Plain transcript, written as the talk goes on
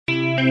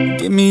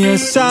Give me a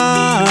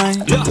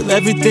sign, will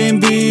everything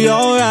be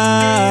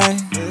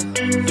alright?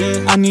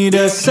 I need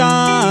a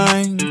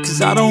sign,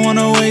 cause I don't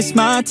wanna waste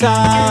my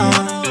time.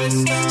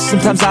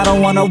 Sometimes I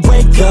don't wanna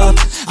wake up,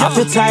 I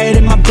feel tired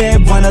in my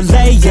bed, wanna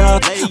lay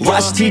up.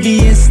 Watch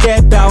TV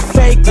instead, about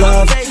fake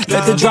love.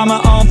 Let the drama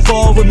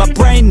unfold with my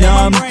brain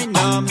numb.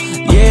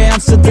 Yeah, I'm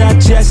still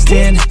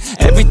digesting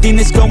everything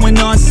that's going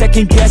on,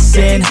 second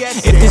guessing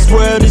if this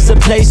world is a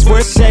place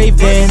worth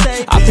saving.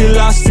 I feel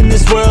lost in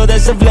this world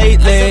as of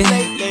lately.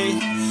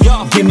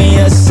 Give me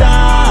a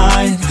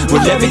sign,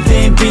 will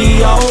everything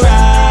be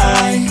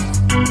alright?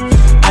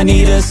 I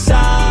need a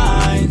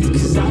sign,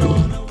 cause I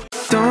don't know.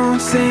 Don't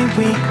say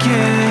we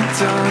can't,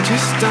 don't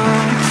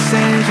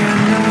say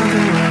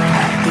another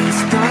word.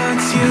 These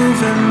thoughts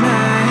you've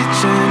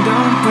imagined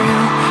aren't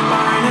real,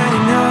 aren't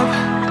adding up.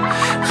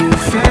 You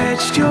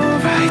fetched your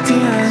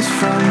ideas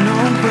from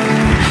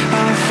nowhere,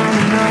 or from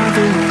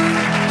another world.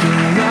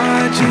 Your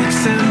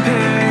logic's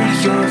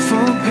impaired, your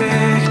full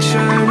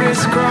picture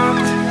is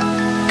cropped.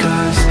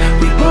 Cause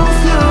we both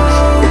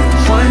know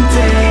one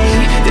day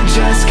they're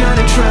just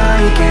gonna try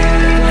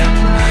again.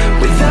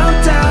 Without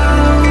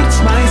doubt,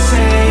 might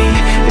say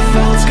if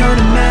all's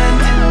gonna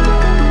mend.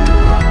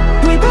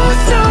 We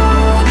both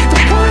know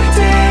that one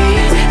day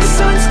the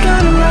sun's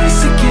gonna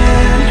rise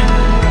again.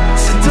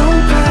 So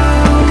don't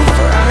pout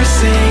for our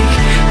sake,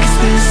 cause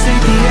this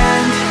ain't the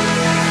end.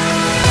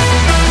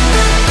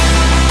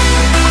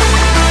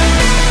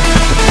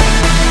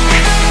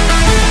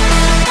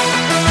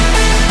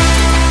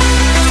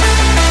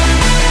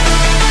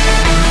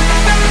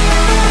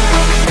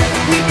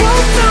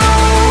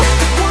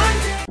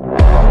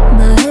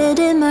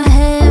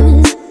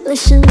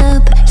 Listen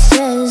up,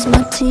 says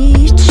my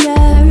teacher.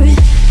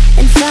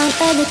 In front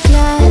of the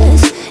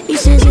class, he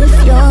says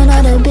if you're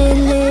not a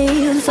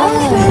believer,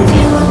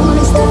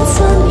 reviews, that's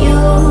on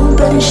you.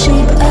 Better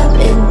shape up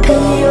and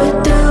pay your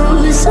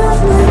dues.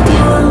 Of my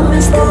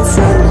views, that's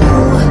on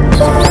you.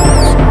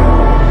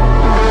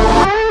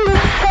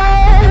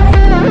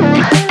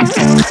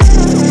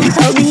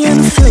 I'll be on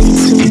the flight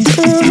soon,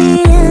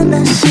 baby, and I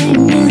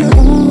sing you.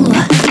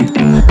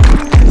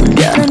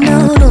 Gotta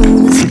know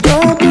what's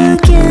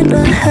broken,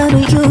 but how do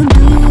you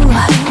do?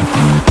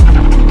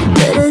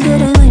 Better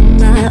get it in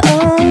my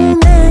own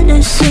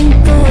medicine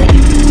for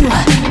you.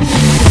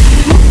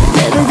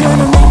 Never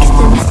gonna make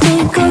them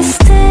think I'll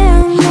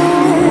stand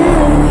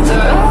there.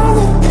 For all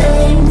the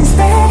things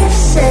that I've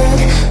said.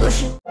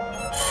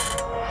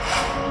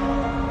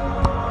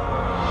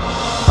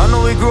 I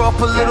know we grew up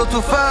a little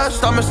too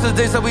fast. I miss the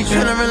days that we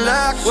chill and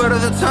relax. Where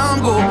did the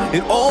time go?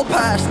 It all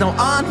passed, now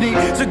I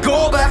need to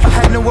go back. I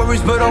had no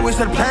worries but always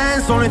had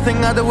plans. The only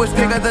thing I did was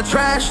pick out the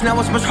trash. Now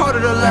it's much harder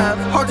to laugh,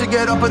 hard to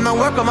get up and then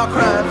work on my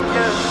craft.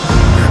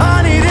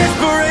 I need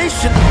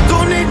inspiration,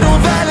 don't need no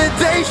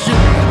validation.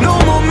 No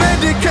more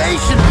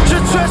medication,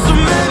 just try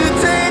some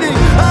meditating.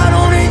 I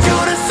don't need you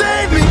to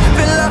save me,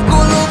 feel like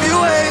all of you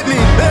hate me.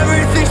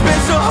 Everything's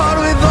been so hard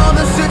with all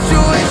the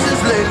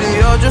situations lately.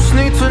 I just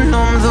need to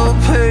numb the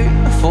pain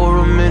for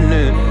a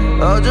minute.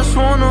 I just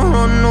wanna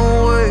run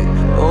away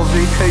on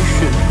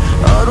vacation.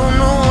 I don't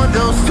know what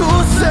else to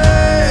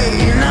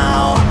say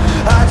now.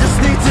 I just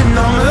need to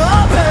numb the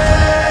pain.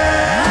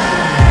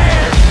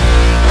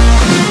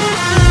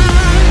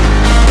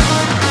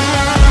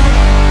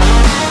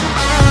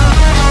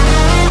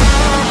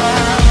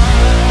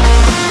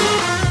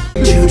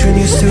 Children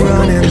used to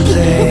run and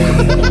play.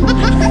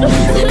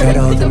 Look at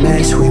all the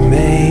mess we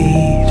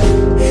made.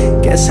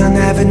 Guess I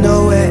never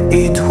know where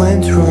it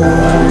went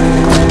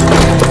wrong.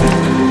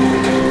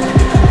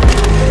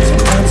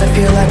 Sometimes I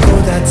feel like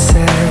all that's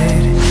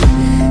said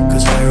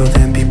goes viral,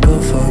 then people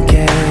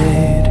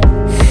forget.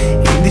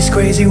 In this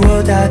crazy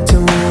world I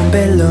don't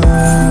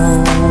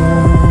belong.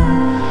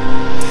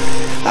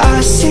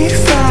 I see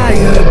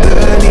fire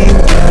burning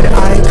but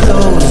I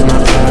close my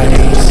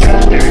eyes.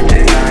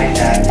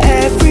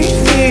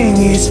 Everything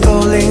is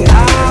falling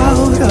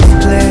out of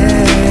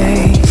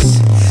place.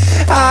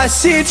 I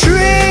see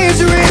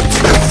trees ripped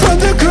from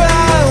the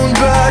ground,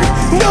 but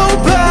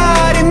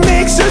nobody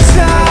makes a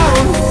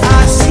sound.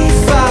 I see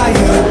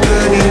fire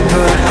burning,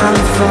 but I'm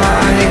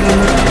fine.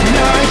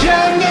 No,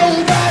 you're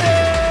nobody.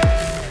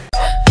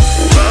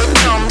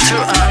 Welcome to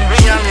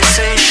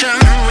unrealization.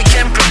 We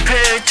can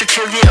prepare to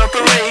kill the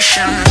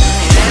operation.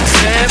 It ain't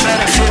fair, but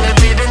I feel it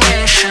be the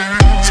nation.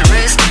 To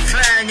raise the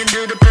flag and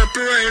do the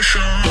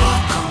preparation.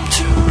 Welcome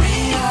to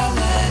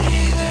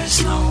reality, there's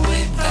no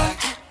way back.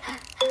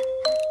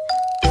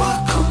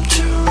 Welcome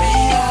to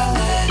reality.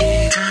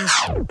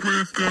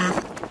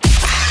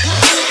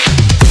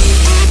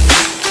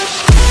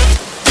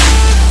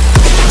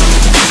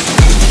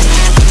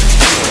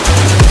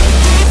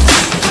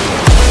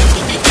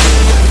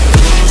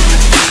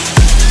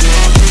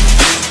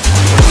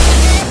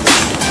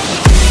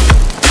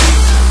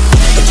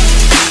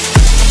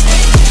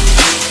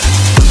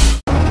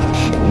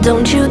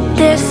 Don't you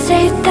dare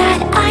say that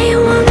I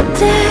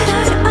want it.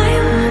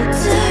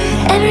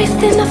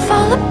 Everything to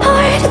fall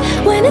apart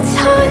when it's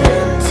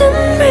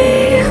haunting me.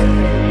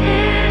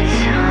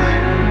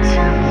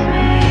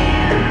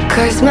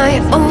 'cause my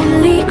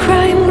only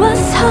crime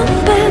was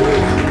hoping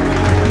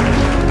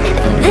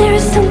there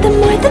is something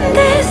more than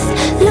this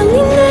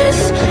loneliness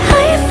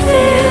I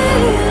feel.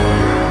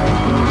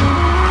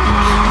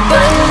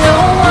 But no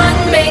one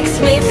makes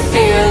me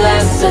feel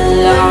less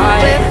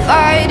alive. We're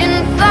fighting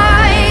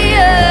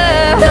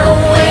fire. The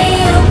way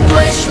you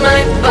push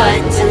my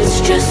buttons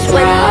just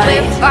right.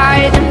 We're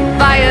fighting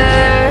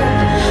fire.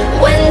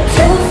 When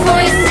two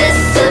voices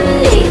of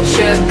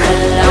nature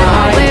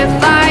collide. We're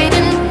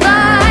fighting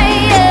fire.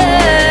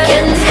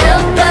 Can't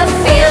help but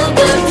feel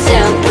the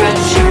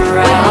temperature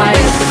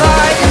rise. We're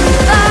fighting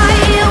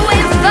fire.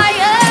 We're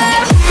fire.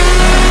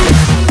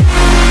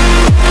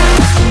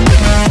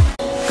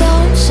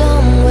 Gone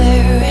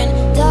somewhere and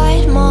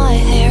dyed my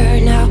hair.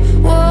 Now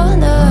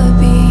wanna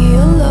be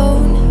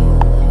alone.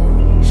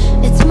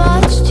 It's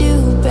much to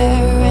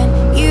bear and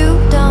you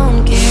don't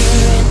care,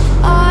 and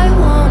I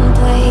won't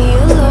play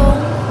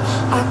alone.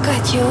 I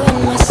got you in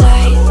my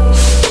sight.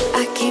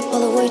 I keep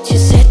all the words you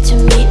said to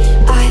me.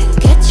 I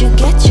get you,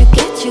 get you,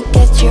 get you,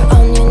 get you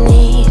on your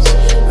knees.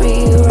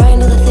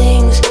 Rewrite all the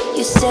things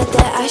you said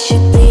that I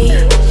should be.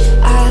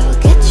 I'll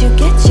get you,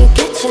 get you,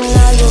 get you.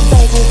 Now you'll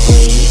beg me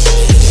please.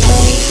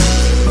 Hey.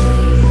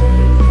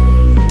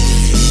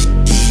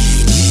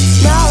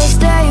 Now I'll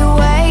stay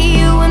away.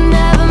 You were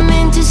never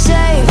meant to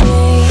save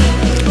me.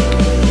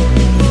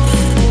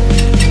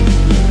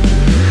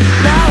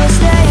 Now I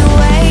stay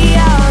away.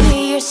 I don't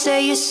hear you say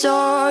you're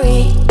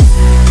sorry.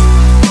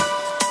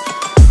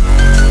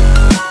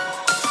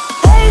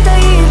 Hate I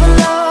even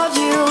loved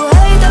you.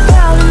 Hate I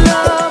fell in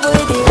love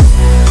with you.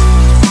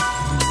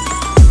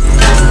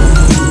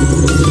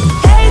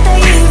 Hate I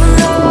even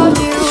loved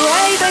you.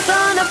 Hate I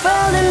kinda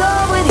fell in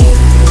love with you.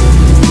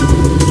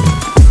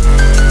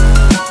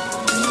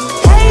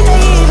 Hate I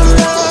even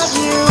loved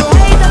you.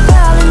 Hate I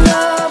fell in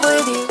love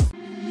with you.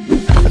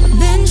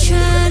 Been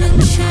trying to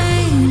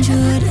change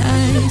what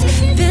I've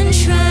been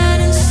trying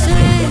to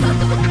say.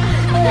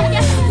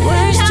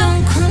 Words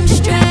don't come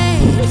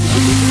straight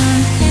from my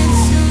head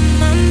to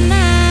my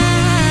mouth.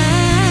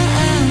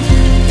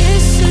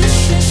 It's such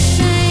a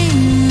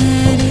shame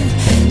that it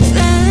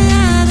fell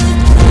out of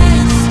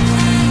place.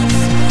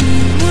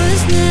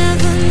 Was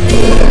never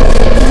me.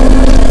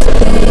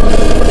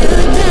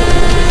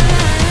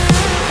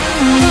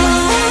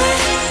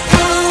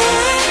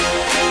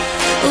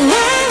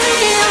 Why we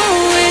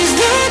always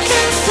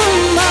looking for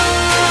more?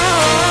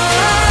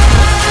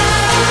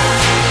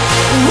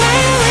 Why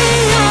we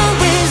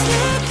always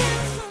looking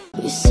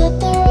for? You said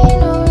there ain't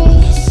no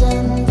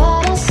reason,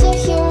 but I sit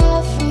here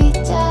every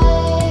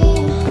day,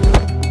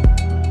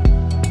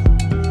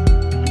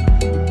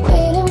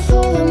 waiting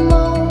for the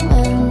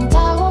moment I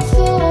won't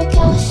feel like I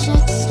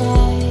should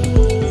stay.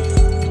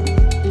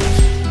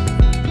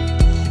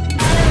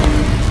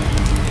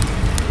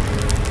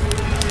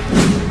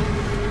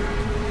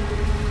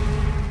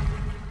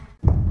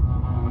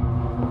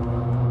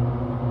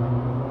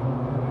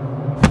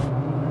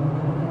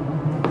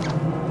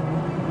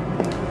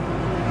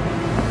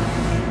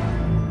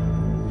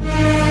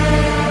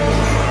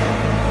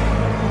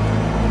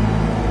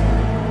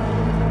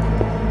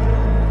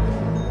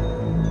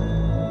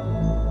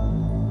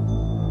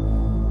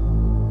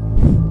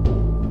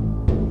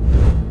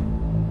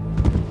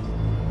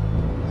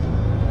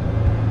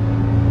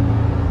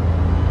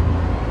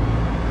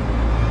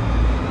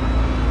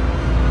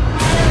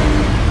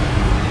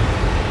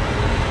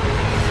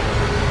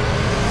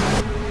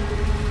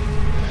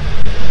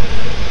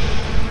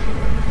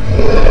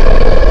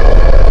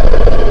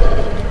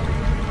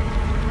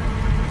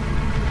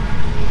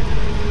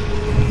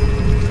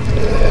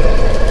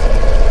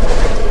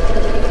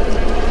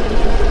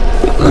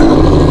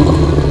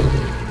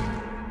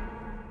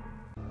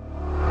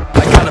 I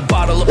got a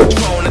bottle of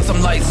Patron and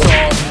some lights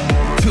off.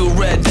 Two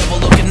red devil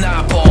looking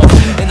eyeballs.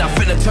 And I'm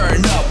finna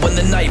turn up when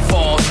the night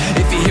falls.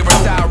 If you hear a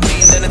siren,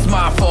 then it's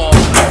my fault.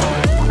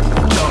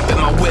 Jump in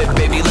my whip,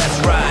 baby, let's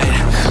ride.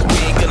 We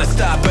ain't gonna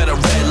stop at a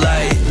red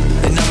light.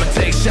 And I'ma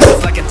take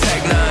shots like a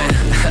Tech 9.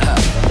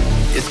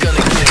 It's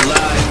gonna get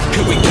live.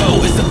 Here we go,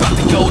 it's about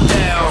to go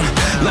down.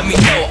 Let me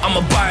know,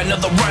 I'ma buy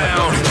another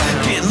round.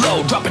 Get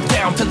low, drop it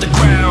down to the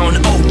ground.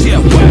 Oh yeah,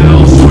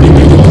 wow, shorty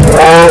big old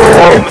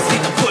I'ma see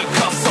the foot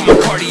cuffs on my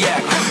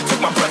cardiac. Took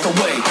my breath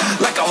away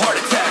like a heart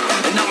attack.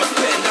 And I'ma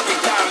spend every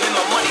dime and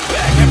my money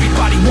back.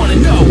 Everybody wanna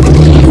know.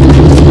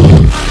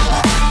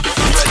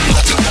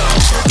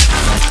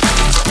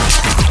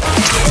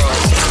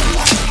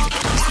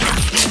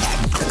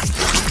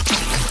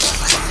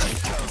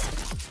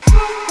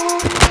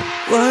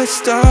 What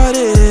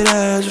started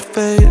as a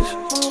phase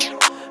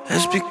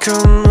has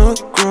become a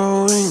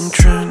growing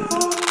trend.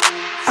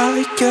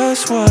 I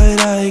guess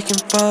what I can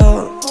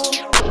follow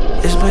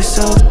is my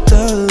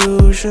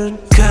self-delusion.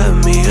 Cut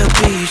me a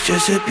piece,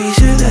 just a piece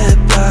of that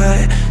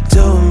pie.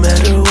 Don't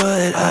matter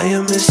what, I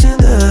am missing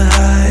the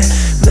high.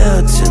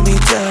 Melting me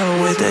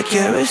down with that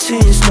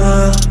kerosene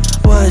smile.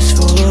 Was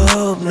full of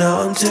hope,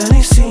 now I'm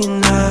turning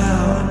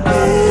senile.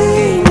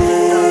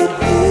 Painted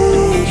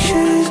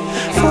pictures,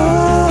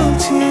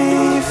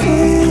 faulty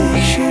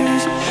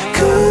fixtures,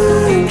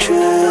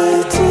 contradictions.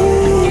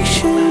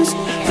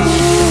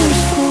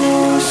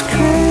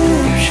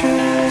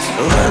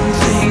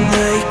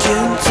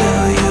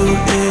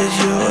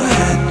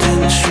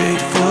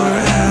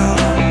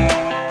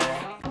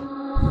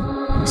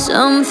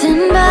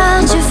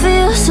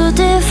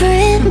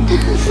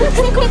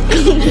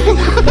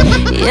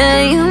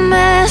 Yeah, you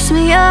mess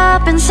me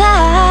up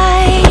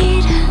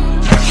inside.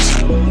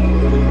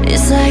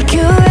 It's like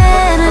your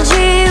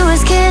energy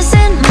was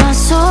kissing my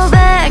soul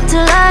back to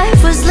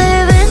life, was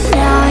living.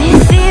 Now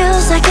it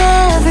feels like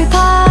every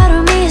part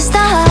of me is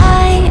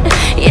dying.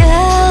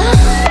 Yeah,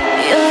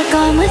 you're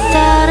gone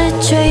without a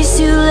trace.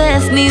 You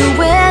left me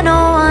where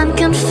no one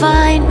can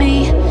find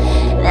me.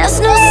 There's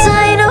no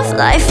sign of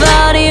life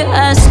out here.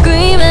 I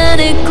scream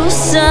and it goes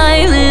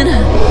silent.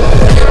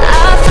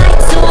 I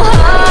fight so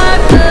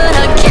hard, but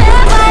I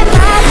can't find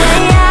my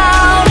way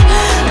out.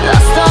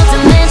 Lost all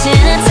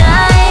dimension and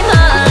time.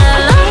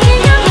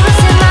 Locking your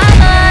voice in my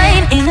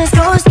mind, and this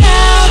goes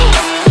down.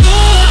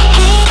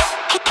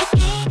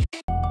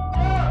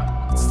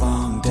 It's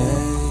long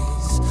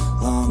days,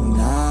 long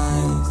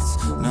nights,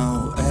 no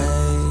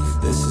aid.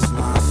 This is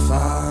my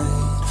fight.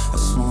 A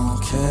small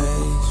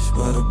cage,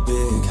 but a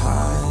big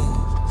hive.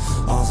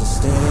 All's a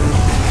stage,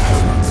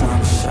 it's my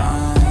time to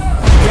shine.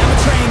 Yeah, I'ma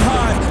train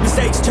hard,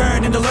 mistakes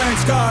turn into learned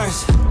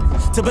scars.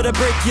 To build a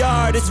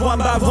brickyard, it's one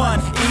by one,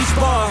 each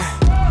bar.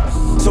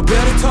 So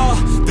build it tall,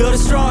 build it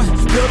strong,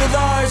 build it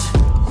large.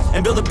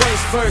 And build a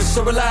base first,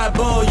 so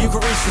reliable you can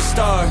reach the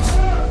stars.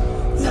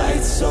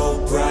 Lights so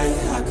bright,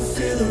 I can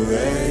feel the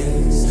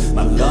rays.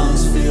 My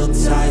lungs feel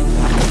tight,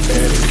 I can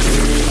barely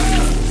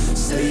breathe.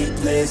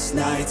 Sleepless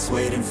nights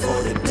waiting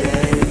for the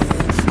day.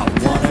 I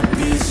wanna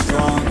be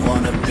strong,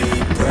 wanna be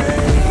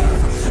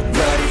brave.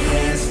 Bloody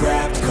hands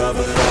wrapped,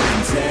 covered up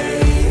in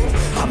tape.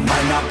 I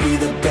might not be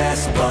the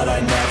best, but I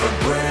never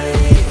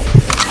break.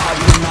 I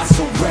will not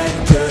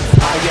surrender,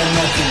 I am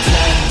a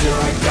contender.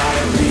 I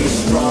gotta be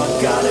strong,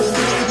 gotta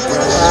be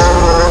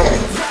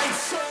brave.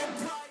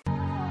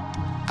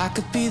 I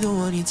could be the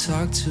one you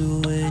talk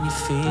to when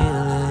you're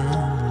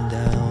feeling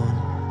down.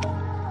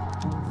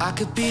 I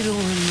could be the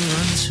one you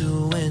run to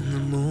when the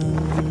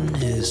moon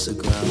hits the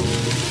ground.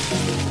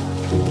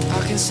 I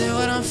can say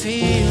what I'm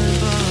feeling,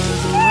 but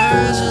the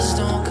words just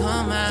don't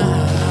come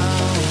out.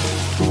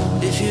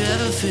 If you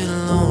ever feel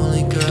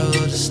lonely, girl,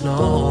 just know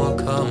I'll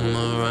come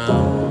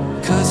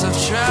around. Cause I've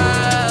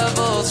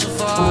traveled so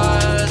far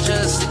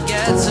just to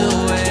get to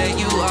where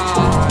you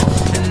are.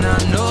 And I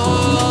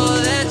know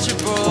that you're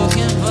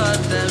broken, but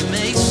that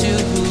makes you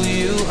who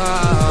you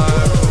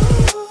are.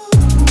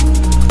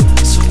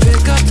 So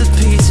pick up the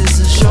pieces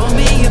and show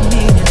me you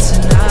mean it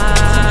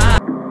tonight.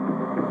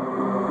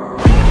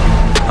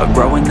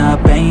 Growing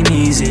up ain't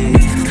easy.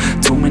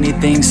 Too many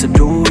things to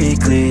do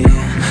weekly.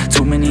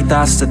 Too many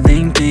thoughts to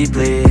think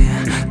deeply.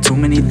 Too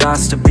many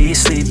thoughts to be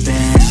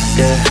sleeping.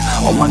 Yeah,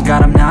 oh my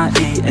God, I'm not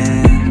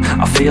eating.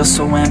 I feel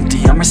so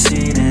empty, I'm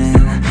receding.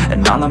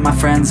 And all of my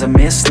friends are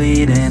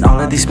misleading. All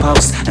of these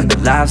posts and the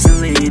lives they're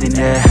leading.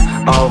 Yeah,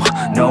 oh,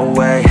 no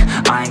way,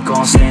 I ain't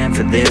gon' stand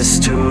for this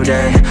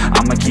today.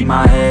 I'ma keep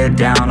my head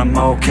down, I'm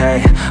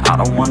okay. I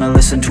don't wanna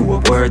listen to a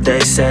word they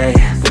say.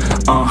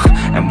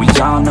 And we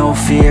all know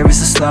fear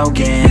is a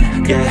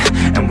slogan, yeah.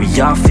 And we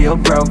all feel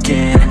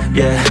broken,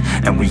 yeah.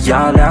 And we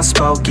all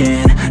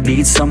outspoken.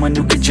 Need someone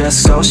who could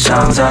just go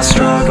shout. Sometimes I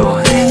struggle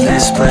in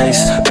this place.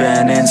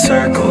 Been in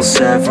circles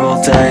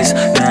several days,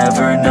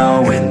 never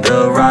knowing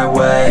the right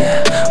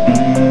way.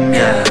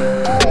 Yeah.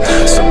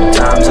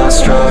 Sometimes I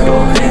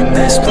struggle in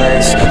this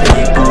place.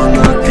 People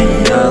look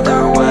the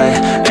other way,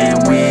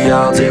 and we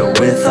all deal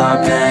with our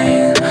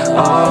pain.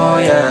 Oh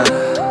yeah.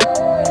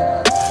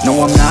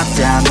 No, I'm not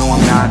down, no,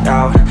 I'm not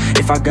out.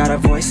 If I got a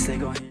voice, they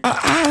gon' hear.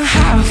 I'm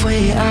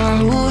halfway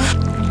out,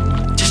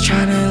 just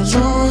tryna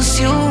lose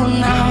you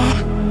now.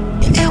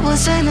 Yeah, it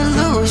was an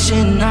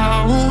illusion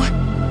now.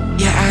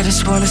 Yeah, I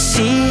just wanna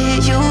see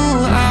you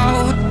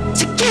out.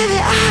 So give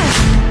it up,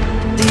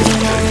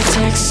 leaving all your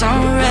texts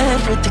on red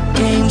with the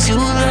games you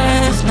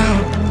left now.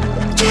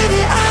 Give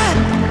it up,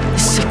 you're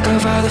sick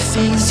of all the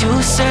things you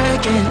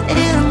said getting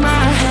in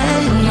my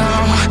head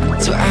now.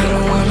 So I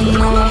don't wanna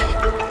know.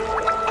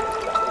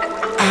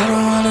 I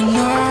don't wanna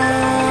know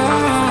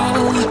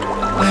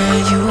where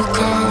you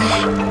go.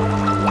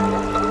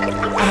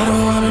 I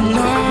don't wanna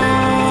know.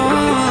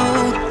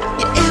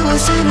 Yeah, it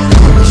was an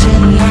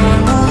illusion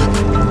now.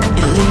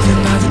 You're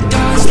leaving all the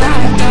doors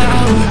locked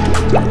out.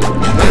 Yeah, I don't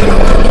wanna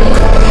know.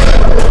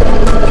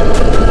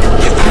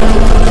 Yeah, I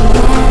don't wanna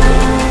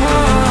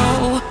know.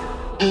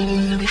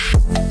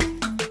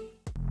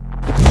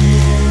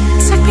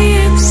 Take me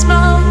in the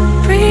smoke,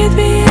 breathe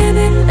me in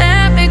and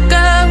let me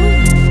go.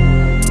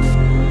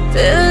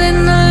 Filling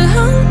the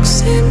lungs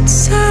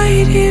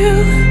inside you,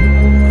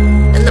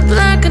 and the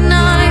blackened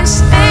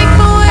eyes make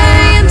my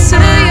way into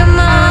your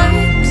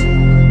mind.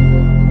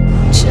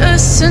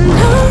 Just to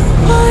know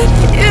what